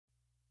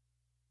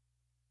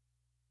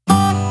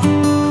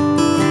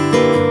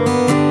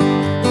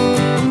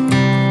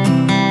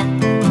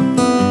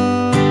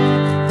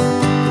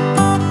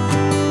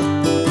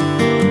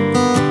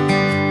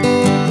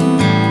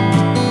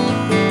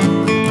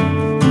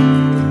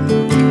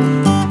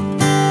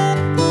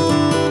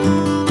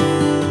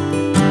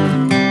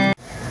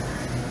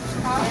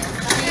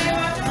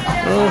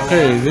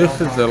Okay, this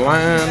is the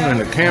line and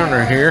the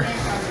counter here.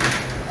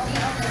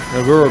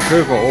 The girl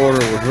took an order,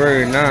 was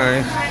very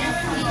nice.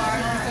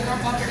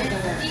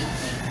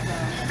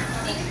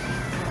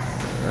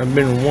 I've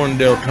been in one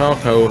Del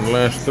Taco in the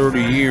last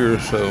 30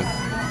 years, so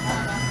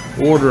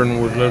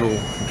ordering was a little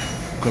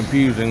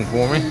confusing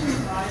for me.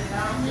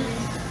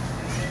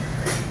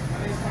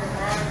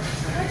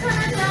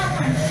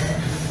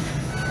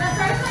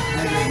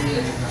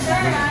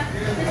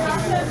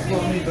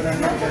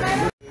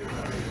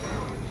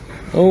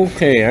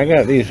 Okay, I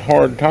got these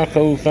hard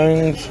taco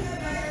things,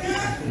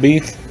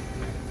 beef,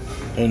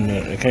 and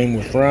it came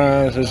with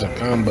fries. It's a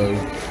combo,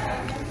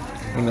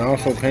 and it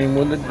also came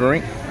with a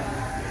drink.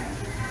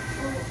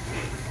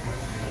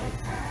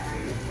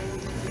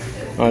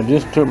 I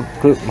just took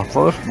my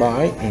first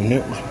bite, and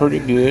it was pretty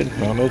good.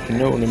 I'll let you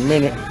know in a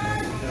minute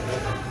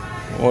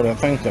what I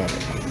think of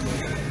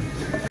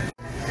it.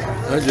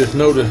 I just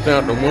noticed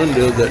out the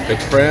window that the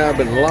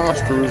crab and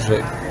lobsters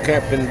at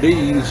Captain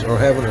D's are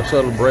having a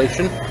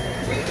celebration.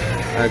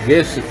 I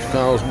guess it's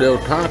because Del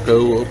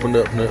Taco opened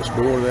up next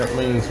door. That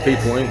means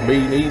people ain't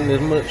been eating as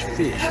much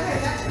fish.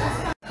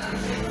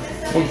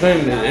 One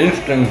thing that's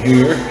interesting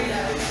here,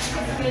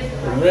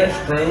 the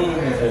restroom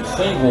is a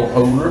single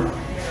holder,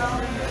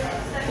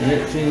 and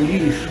it's in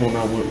use when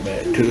I went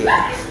back to it.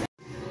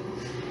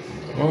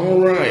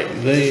 Alright,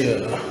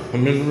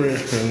 I'm in the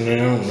restroom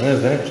now, and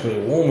there's actually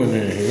a woman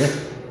in here.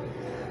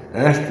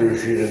 Asked her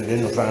if she'd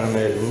identify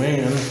me as a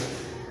man.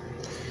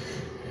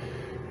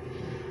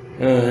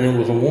 And it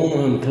was a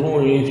woman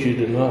employee, and she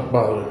did not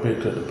bother to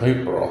pick up the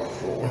paper off the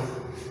floor.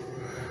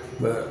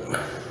 But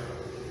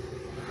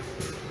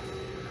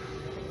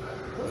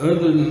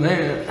other than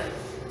that,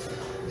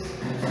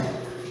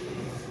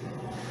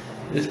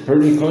 it's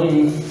pretty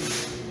clean.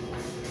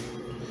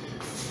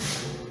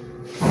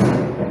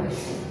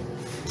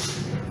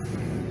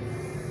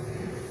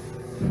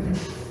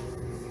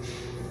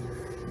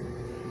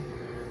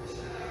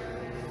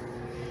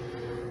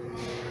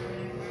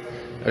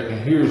 I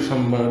can hear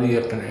somebody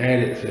up in the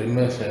attic. They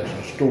must have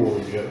some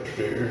storage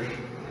upstairs.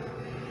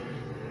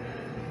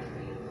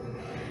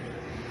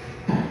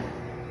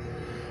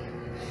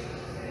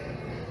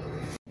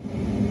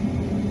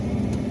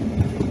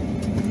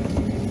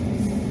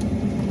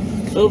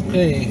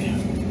 Okay,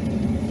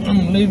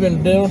 I'm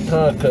leaving Del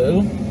Taco,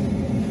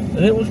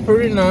 and it was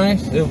pretty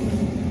nice.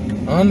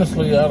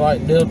 Honestly, I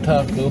like Del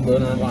Taco better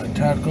than I like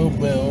Taco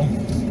Bell.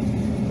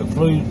 The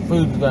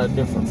food's got a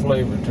different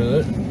flavor to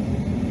it.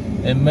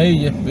 It may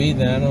just be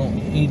that I don't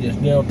eat this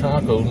Del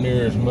Taco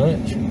near as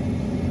much.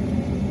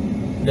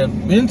 The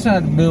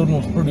inside the building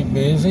was pretty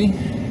busy.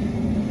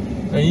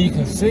 And you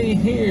can see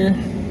here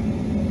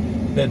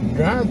that the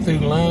drive-through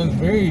line's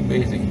very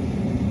busy.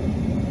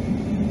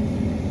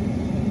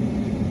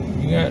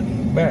 You got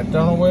backed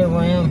all the way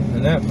around,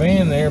 and that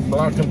van there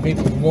blocking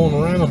people from going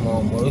around them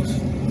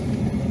almost.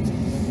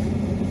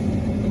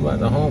 I'm about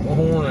to honk my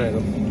horn at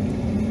them.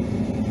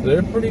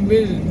 They're pretty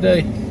busy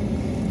today.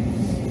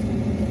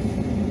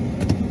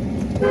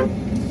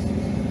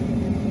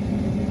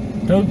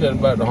 Told you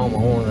about the honk my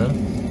horn at them.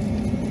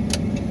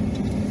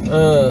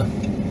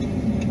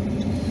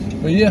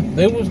 But yeah,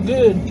 they was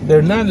good.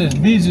 They're not as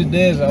busy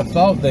today as I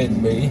thought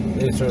they'd be.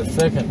 It's their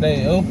second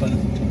day open.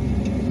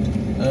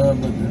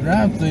 But the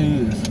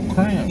drive-through is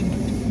cramped.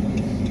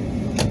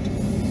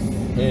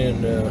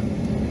 And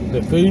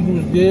the food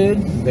was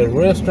good. The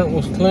restaurant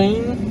was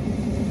clean.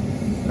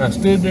 I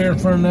stood there in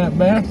front of that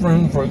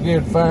bathroom for a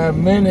good 5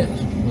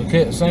 minutes. I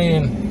kept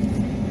saying,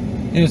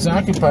 it's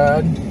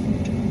occupied.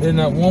 Then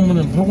that woman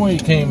employee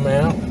came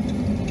out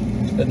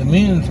at the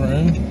men's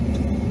room.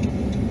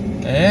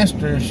 I asked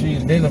her if she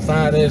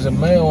identified as a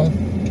male.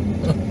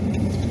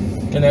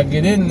 And I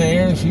get in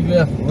there and she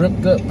left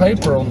ripped up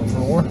paper on the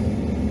floor.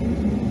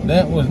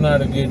 That was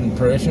not a good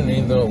impression,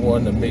 even though it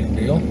wasn't a big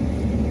deal.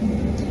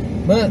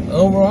 But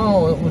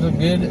overall, it was a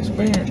good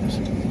experience.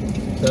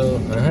 So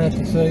I have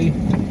to say,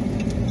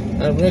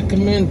 I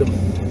recommend them.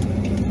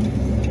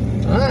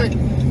 Alright,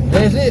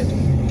 that's it.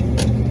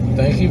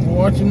 Thank you for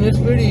watching this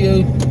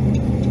video.